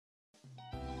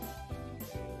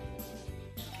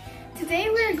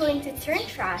Today we are going to turn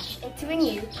trash into a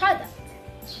new product.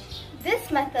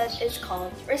 This method is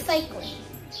called recycling.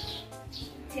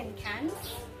 Tin cans,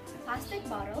 plastic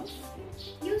bottles,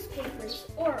 newspapers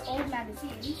or old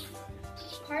magazines,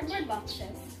 cardboard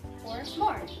boxes, or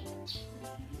more.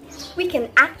 We can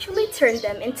actually turn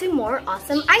them into more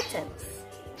awesome items.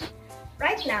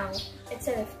 Right now,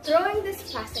 instead of throwing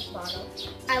this plastic bottle,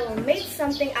 I will make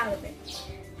something out of it.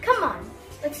 Come on,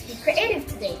 let's be creative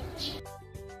today.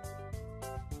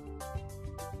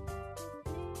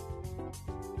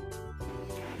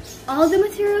 All the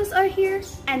materials are here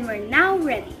and we're now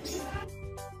ready.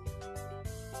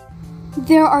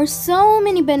 There are so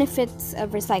many benefits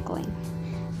of recycling.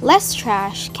 Less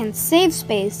trash can save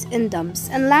space in dumps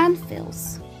and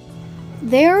landfills.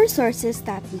 There are resources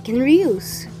that we can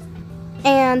reuse.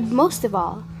 And most of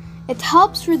all, it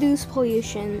helps reduce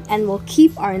pollution and will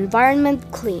keep our environment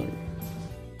clean.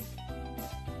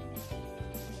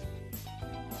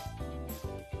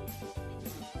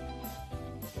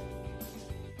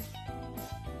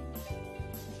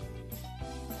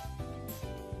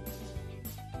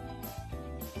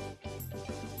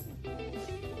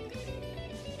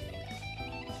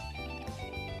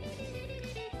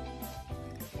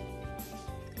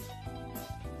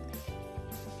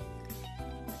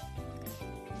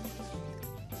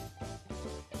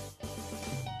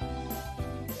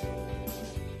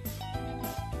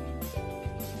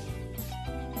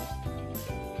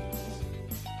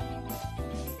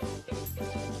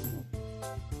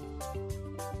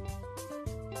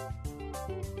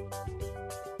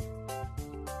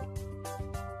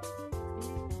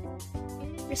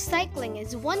 Recycling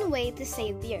is one way to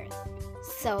save the earth.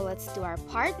 So let's do our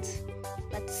part,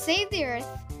 let's save the earth,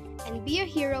 and be a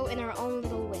hero in our own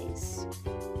little way.